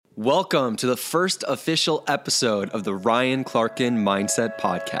Welcome to the first official episode of the Ryan Clarkin Mindset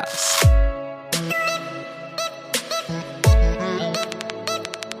Podcast.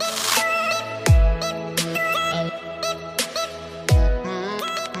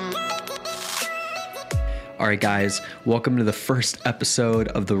 All right, guys, welcome to the first episode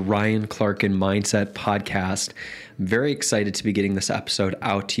of the Ryan Clarkin Mindset Podcast. I'm very excited to be getting this episode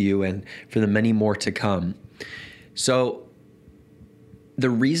out to you and for the many more to come. So, the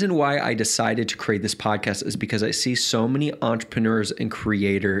reason why I decided to create this podcast is because I see so many entrepreneurs and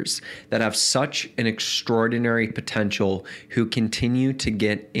creators that have such an extraordinary potential who continue to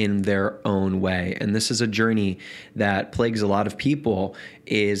get in their own way. And this is a journey that plagues a lot of people,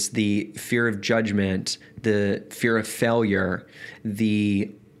 is the fear of judgment, the fear of failure, the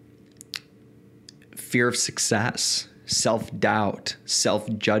fear of success, self-doubt,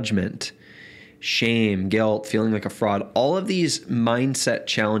 self-judgment, shame, guilt, feeling like a fraud. All of these mindset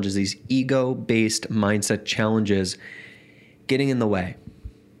challenges, these ego-based mindset challenges, getting in the way.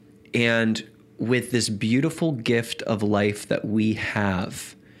 And with this beautiful gift of life that we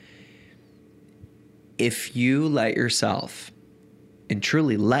have, if you let yourself, and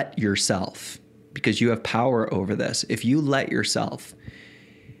truly let yourself, because you have power over this, if you let yourself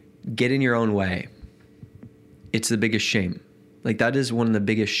get in your own way, it's the biggest shame. Like, that is one of the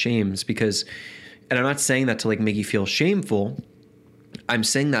biggest shames, because, and I'm not saying that to like make you feel shameful. I'm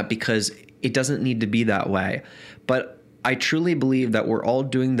saying that because it doesn't need to be that way. But I truly believe that we're all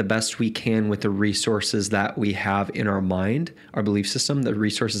doing the best we can with the resources that we have in our mind, our belief system, the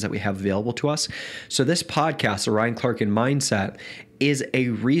resources that we have available to us. So this podcast, the Ryan Clarkin Mindset, is a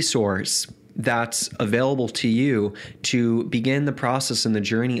resource that's available to you to begin the process and the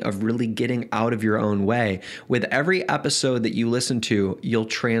journey of really getting out of your own way. With every episode that you listen to, you'll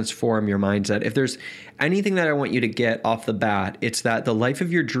transform your mindset. If there's anything that I want you to get off the bat, it's that the life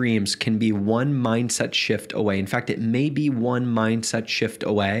of your dreams can be one mindset shift away. In fact, it may be one mindset shift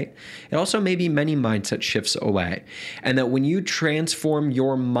away. It also may be many mindset shifts away. And that when you transform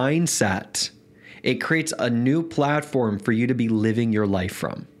your mindset, it creates a new platform for you to be living your life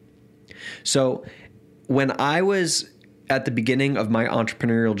from. So when I was at the beginning of my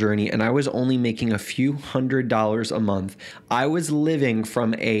entrepreneurial journey and I was only making a few $100s a month, I was living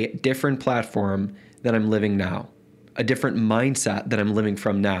from a different platform than I'm living now, a different mindset that I'm living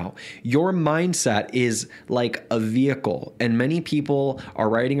from now. Your mindset is like a vehicle, and many people are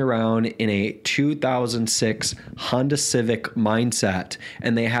riding around in a 2006 Honda Civic mindset,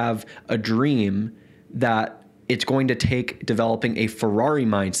 and they have a dream that it's going to take developing a Ferrari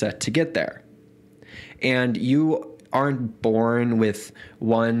mindset to get there. And you aren't born with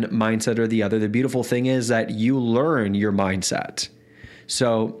one mindset or the other. The beautiful thing is that you learn your mindset.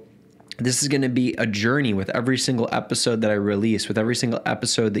 So this is going to be a journey with every single episode that I release, with every single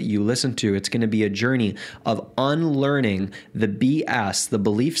episode that you listen to. It's going to be a journey of unlearning the BS, the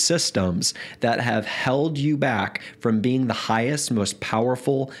belief systems that have held you back from being the highest, most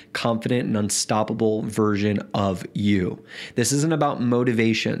powerful, confident, and unstoppable version of you. This isn't about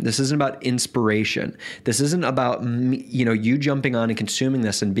motivation. This isn't about inspiration. This isn't about, you jumping on and consuming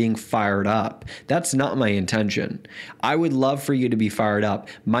this and being fired up. That's not my intention. I would love for you to be fired up.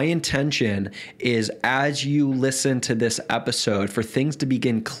 My intention is, as you listen to this episode, for things to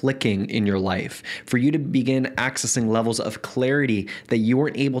begin clicking in your life, for you to begin accessing levels of clarity that you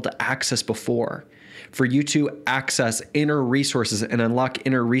weren't able to access before, for you to access inner resources and unlock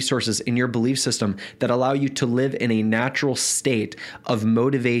inner resources in your belief system that allow you to live in a natural state of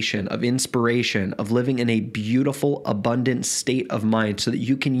motivation, of inspiration, of living in a beautiful, abundant state of mind, so that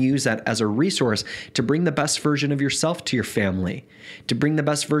you can use that as a resource to bring the best version of yourself to your family, to bring the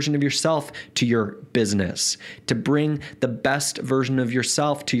best version of yourself to your business, to bring the best version of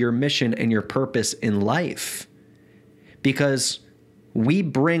yourself to your mission and your purpose in life. Because we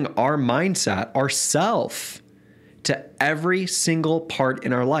bring our mindset, ourself, to every single part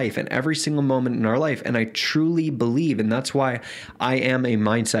in our life and every single moment in our life. And I truly believe, and that's why I am a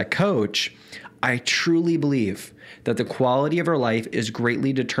mindset coach, I truly believe that the quality of our life is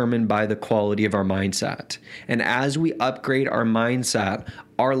greatly determined by the quality of our mindset. And as we upgrade our mindset,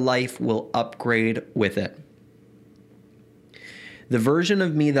 our life will upgrade with it. The version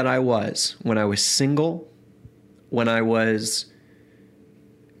of me that I was when I was single, when I was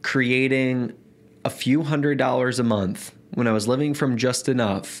creating a few $100s a month, when I was living from just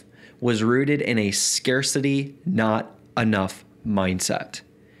enough, was rooted in a scarcity, not enough mindset.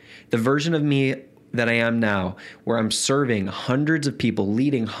 The version of me that I am now, where I'm serving hundreds of people,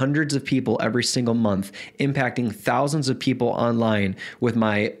 leading hundreds of people every single month, impacting thousands of people online with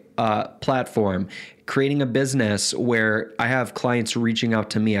my platform, creating a business where I have clients reaching out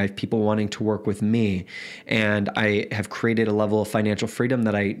to me. I have people wanting to work with me, and I have created a level of financial freedom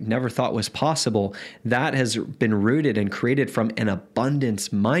that I never thought was possible. That has been rooted and created from an abundance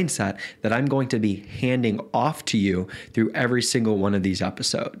mindset that I'm going to be handing off to you through every single one of these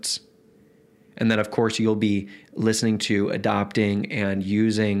episodes. And then, of course, you'll be listening to, adopting, and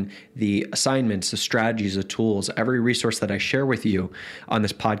using the assignments, the strategies, the tools, every resource that I share with you on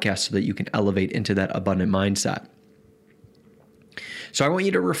this podcast so that you can elevate into that abundant mindset. So I want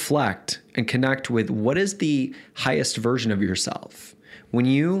you to reflect and connect with what is the highest version of yourself. When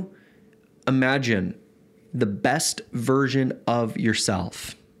you imagine the best version of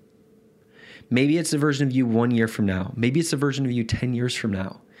yourself, maybe it's the version of you 1 year from now. Maybe it's the version of you 10 years from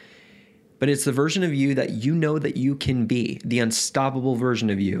now. But it's the version of you that you know that you can be, the unstoppable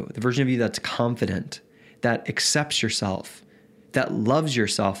version of you, the version of you that's confident, that accepts yourself, that loves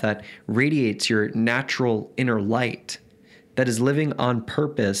yourself, that radiates your natural inner light, that is living on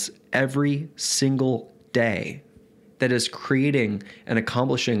purpose every single day, that is creating and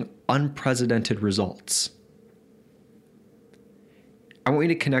accomplishing unprecedented results. I want you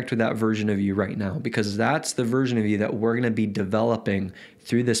to connect with that version of you right now, because that's the version of you that we're going to be developing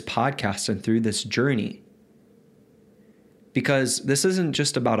through this podcast and through this journey. Because this isn't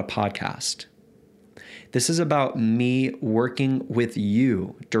just about a podcast. This is about me working with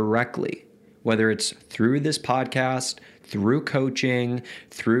you directly, whether it's through this podcast, through coaching,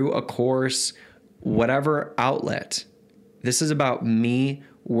 through a course, whatever outlet. This is about me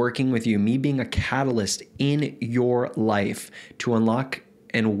working with you, me being a catalyst in your life to unlock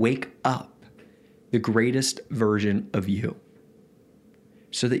and wake up the greatest version of you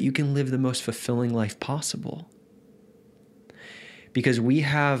so that you can live the most fulfilling life possible. Because we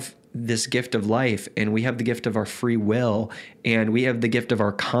have this gift of life, and we have the gift of our free will, and we have the gift of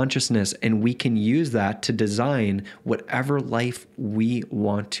our consciousness, and we can use that to design whatever life we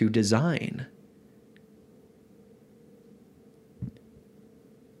want to design.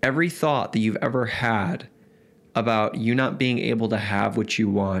 Every thought that you've ever had about you not being able to have what you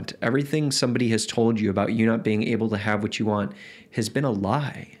want, everything somebody has told you about you not being able to have what you want has been a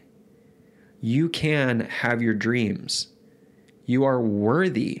lie. You can have your dreams. You are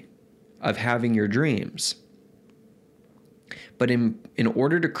worthy of having your dreams. But in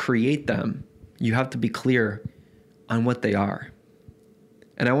order to create them, you have to be clear on what they are.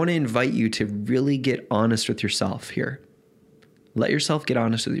 And I want to invite you to really get honest with yourself here. Let yourself get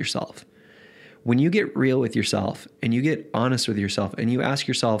honest with yourself. When you get real with yourself and you get honest with yourself and you ask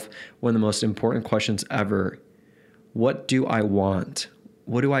yourself one of the most important questions ever, what do I want?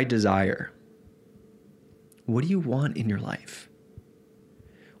 What do I desire? What do you want in your life?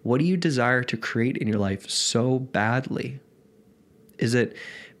 What do you desire to create in your life so badly? Is it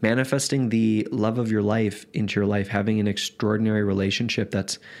manifesting the love of your life into your life, having an extraordinary relationship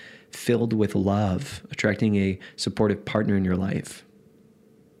that's filled with love, attracting a supportive partner in your life?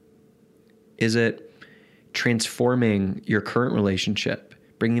 Is it transforming your current relationship,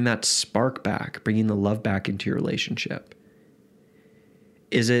 bringing that spark back, bringing the love back into your relationship?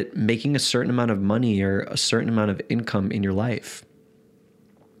 Is it making a certain amount of money or a certain amount of income in your life?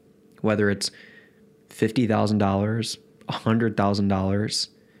 Whether it's $50,000, $100,000,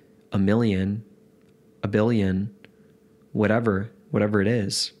 $1 million, $1 billion, whatever it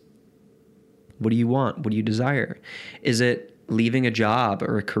is. What do you want? What do you desire? Is it leaving a job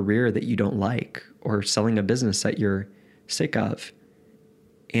or a career that you don't like, or selling a business that you're sick of,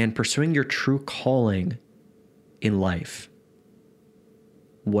 and pursuing your true calling in life?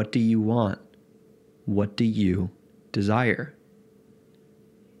 What do you want? What do you desire?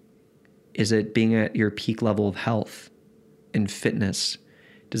 Is it being at your peak level of health and fitness,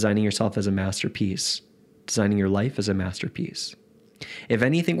 designing yourself as a masterpiece, designing your life as a masterpiece? If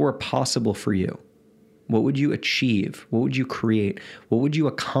anything were possible for you, what would you achieve? What would you create? What would you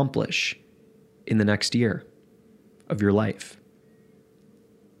accomplish in the next year of your life?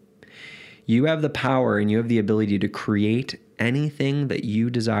 You have the power and you have the ability to create anything that you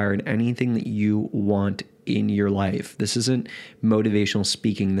desire and anything that you want in your life. This isn't motivational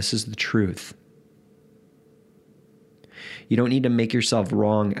speaking. This is the truth. You don't need to make yourself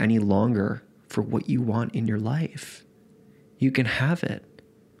wrong any longer for what you want in your life. You can have it,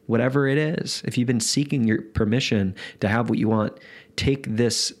 whatever it is. If you've been seeking your permission to have what you want, take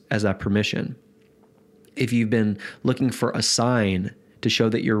this as that permission. If you've been looking for a sign to show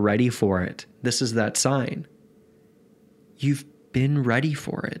that you're ready for it, this is that sign. You've been ready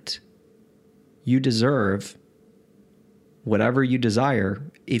for it. You deserve whatever you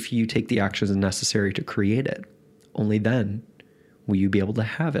desire if you take the actions necessary to create it. Only then will you be able to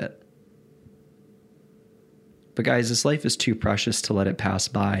have it? But guys, this life is too precious to let it pass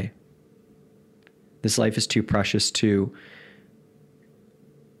by. This life is too precious to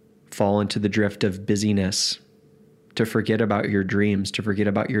fall into the drift of busyness, to forget about your dreams, to forget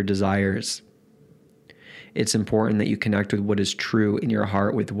about your desires. It's important that you connect with what is true in your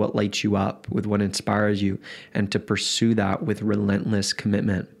heart, with what lights you up, with what inspires you, and to pursue that with relentless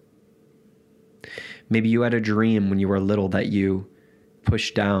commitment. Maybe you had a dream when you were little that you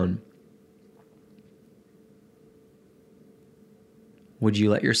pushed down. Would you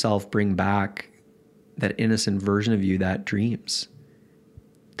let yourself bring back that innocent version of you that dreams,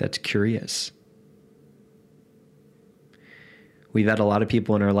 that's curious? We've had a lot of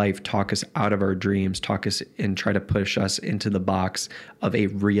people in our life talk us out of our dreams, talk us and try to push us into the box of a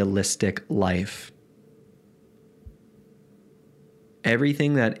realistic life.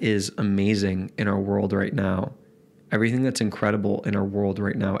 Everything that is amazing in our world right now, everything that's incredible in our world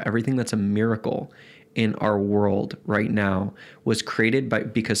right now, everything that's a miracle in our world right now was created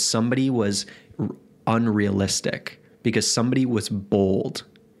because somebody was unrealistic, because somebody was bold,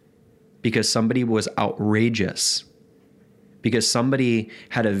 because somebody was outrageous, because somebody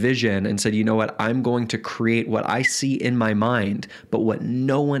had a vision and said, you know what, I'm going to create what I see in my mind, but what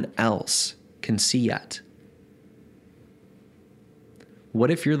no one else can see yet.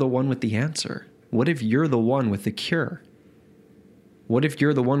 What if you're the one with the answer? What if you're the one with the cure? What if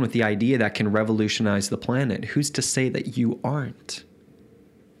you're the one with the idea that can revolutionize the planet? Who's to say that you aren't?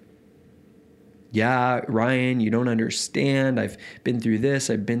 Yeah, Ryan, you don't understand. I've been through this.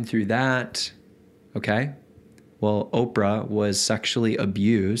 I've been through that. Okay. Well, Oprah was sexually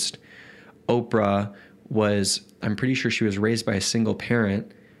abused. Oprah was, I'm pretty sure she was raised by a single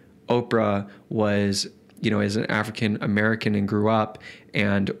parent. Oprah was, as an African American and grew up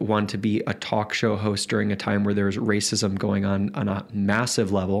and wanted to be a talk show host during a time where there was racism going on a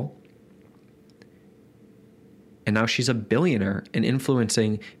massive level. And now she's a billionaire and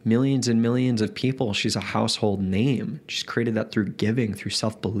influencing millions and millions of people. She's a household name. She's created that through giving, through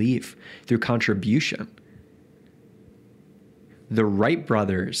self-belief, through contribution. The Wright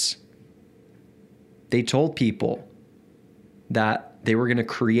brothers, they told people that they were going to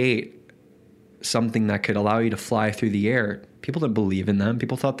create something that could allow you to fly through the air. People didn't believe in them.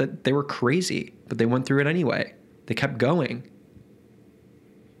 People thought that they were crazy, but they went through it anyway. They kept going.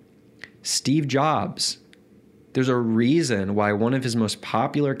 Steve Jobs, there's a reason why one of his most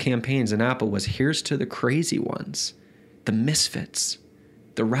popular campaigns in Apple was, here's to the crazy ones, the misfits,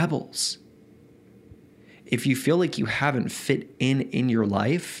 the rebels. If you feel like you haven't fit in your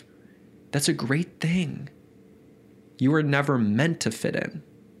life, that's a great thing. You were never meant to fit in.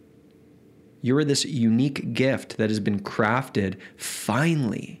 You are this unique gift that has been crafted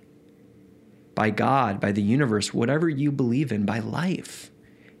finely by God, by the universe, whatever you believe in, by life.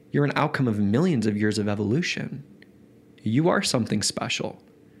 You're an outcome of millions of years of evolution. You are something special.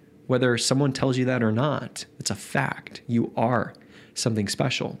 Whether someone tells you that or not, it's a fact. You are something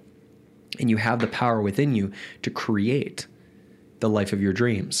special. And you have the power within you to create the life of your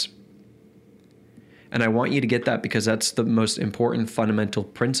dreams. And I want you to get that, because that's the most important fundamental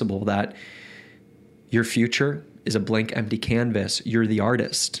principle, that your future is a blank, empty canvas. You're the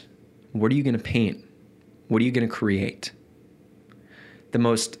artist. What are you going to paint? What are you going to create? The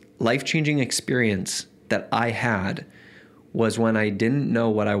most life-changing experience that I had was when I didn't know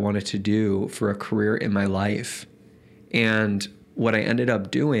what I wanted to do for a career in my life. And what I ended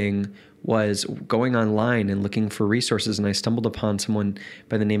up doing was going online and looking for resources, and I stumbled upon someone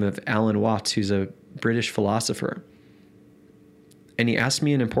by the name of Alan Watts, who's a British philosopher. And he asked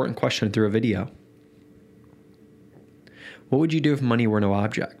me an important question through a video. What would you do if money were no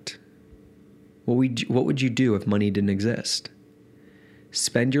object? What would you do if money didn't exist?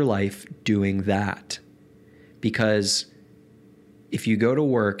 Spend your life doing that. Because if you go to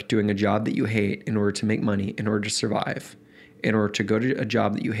work doing a job that you hate in order to make money, in order to survive, in order to go to a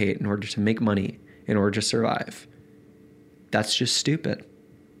job that you hate in order to make money, in order to survive, that's just stupid.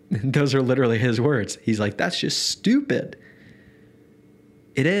 Those are literally his words. He's like, that's just stupid.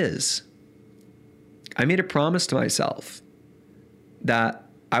 It is. I made a promise to myself that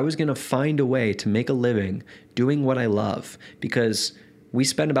I was going to find a way to make a living doing what I love, because we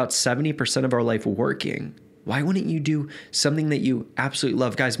spend about 70% of our life working Why wouldn't you do something that you absolutely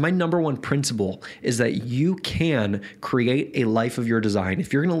love? Guys, my number one principle is that you can create a life of your design.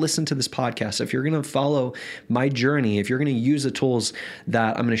 If you're going to listen to this podcast, if you're going to follow my journey, if you're going to use the tools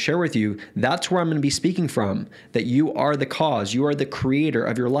that I'm going to share with you, that's where I'm going to be speaking from, that you are the cause. You are the creator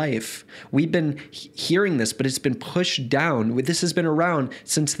of your life. We've been hearing this, but it's been pushed down. This has been around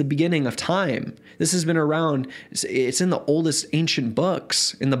since the beginning of time. This has been around. It's in the oldest ancient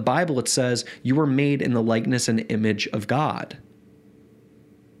books. In the Bible, it says you were made in the likeness and image of God,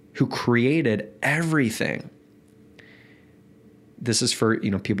 who created everything. This is for,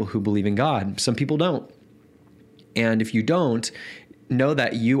 people who believe in God. Some people don't. And if you don't, know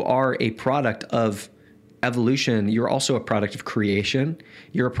that you are a product of evolution. You're also a product of creation.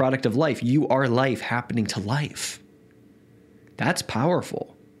 You're a product of life. You are life happening to life. That's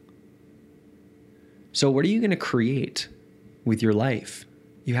powerful. So what are you going to create with your life?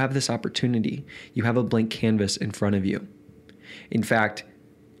 You have this opportunity. You have a blank canvas in front of you. In fact,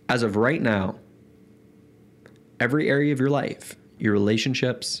 as of right now, every area of your life, your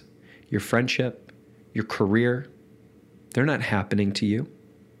relationships, your friendship, your career, they're not happening to you.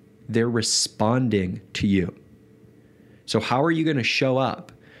 They're responding to you. So how are you going to show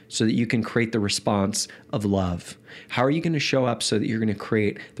up so that you can create the response of love? How are you going to show up so that you're going to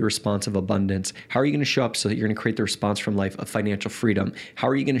create the response of abundance? How are you going to show up so that you're going to create the response from life of financial freedom? How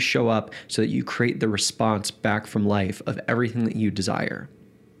are you going to show up so that you create the response back from life of everything that you desire?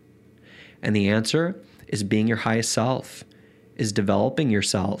 And the answer is being your highest self, is developing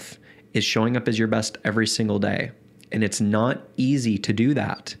yourself, is showing up as your best every single day. And it's not easy to do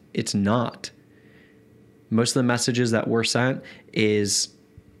that. It's not. Most of the messages that we're sent is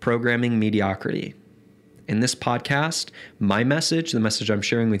programming mediocrity. In this podcast, my message, the message I'm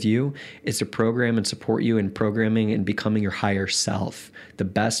sharing with you, is to program and support you in programming and becoming your higher self, the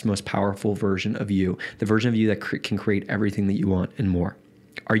best, most powerful version of you, the version of you that can create everything that you want and more.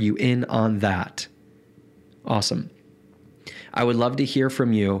 Are you in on that? Awesome. I would love to hear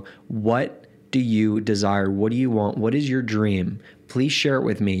from you. What do you desire? What do you want? What is your dream? Please share it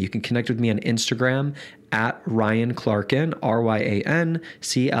with me. You can connect with me on Instagram at Ryan Clarkin, RyanClarkin.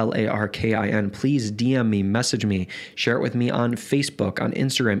 Please DM me, message me, share it with me on Facebook, on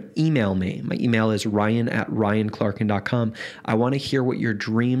Instagram, email me. My email is ryan@ryanclarkin.com. I want to hear what your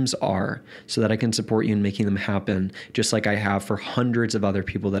dreams are so that I can support you in making them happen, just like I have for hundreds of other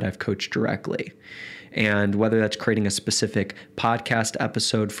people that I've coached directly. And whether that's creating a specific podcast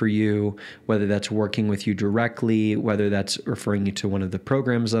episode for you, whether that's working with you directly, whether that's referring you to one of the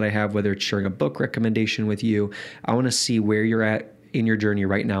programs that I have, whether it's sharing a book recommendation with you, I want to see where you're at in your journey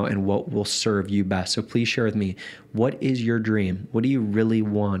right now and what will serve you best. So please share with me, what is your dream? What do you really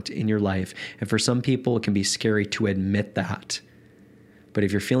want in your life? And for some people, it can be scary to admit that. But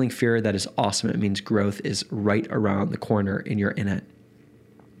if you're feeling fear, that is awesome. It means growth is right around the corner and you're in it.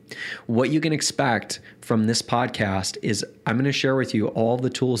 What you can expect from this podcast is I'm going to share with you all the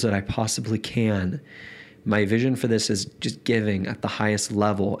tools that I possibly can. My vision for this is just giving at the highest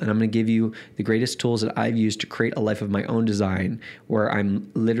level. And I'm going to give you the greatest tools that I've used to create a life of my own design, where I'm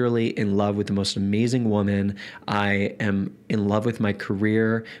literally in love with the most amazing woman. I am in love with my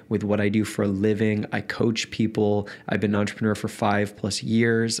career, with what I do for a living. I coach people. I've been an entrepreneur for 5+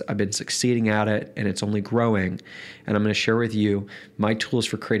 years. I've been succeeding at it, and it's only growing. And I'm going to share with you my tools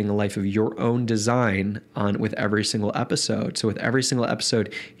for creating a life of your own design with every single episode. So with every single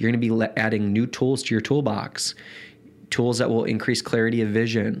episode, you're going to be adding new tools to your toolbox. Tools that will increase clarity of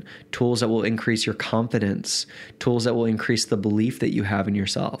vision, tools that will increase your confidence, tools that will increase the belief that you have in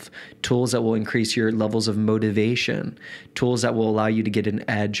yourself, tools that will increase your levels of motivation, tools that will allow you to get an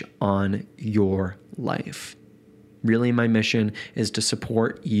edge on your life. Really, my mission is to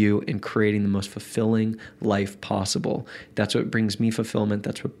support you in creating the most fulfilling life possible. That's what brings me fulfillment.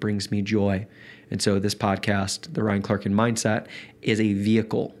 That's what brings me joy. And so this podcast, The Ryan Clarkin Mindset, is a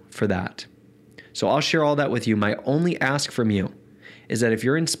vehicle for that. So I'll share all that with you. My only ask from you is that if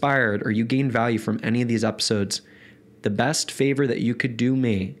you're inspired or you gain value from any of these episodes, the best favor that you could do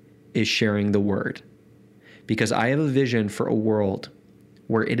me is sharing the word. Because I have a vision for a world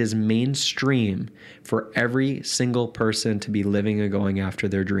where it is mainstream for every single person to be living and going after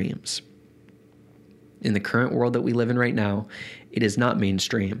their dreams. In the current world that we live in right now, it is not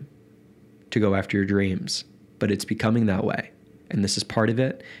mainstream to go after your dreams, but it's becoming that way. And this is part of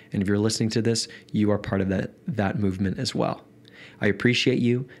it. And if you're listening to this, you are part of that movement as well. I appreciate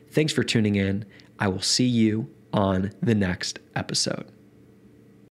you. Thanks for tuning in. I will see you on the next episode.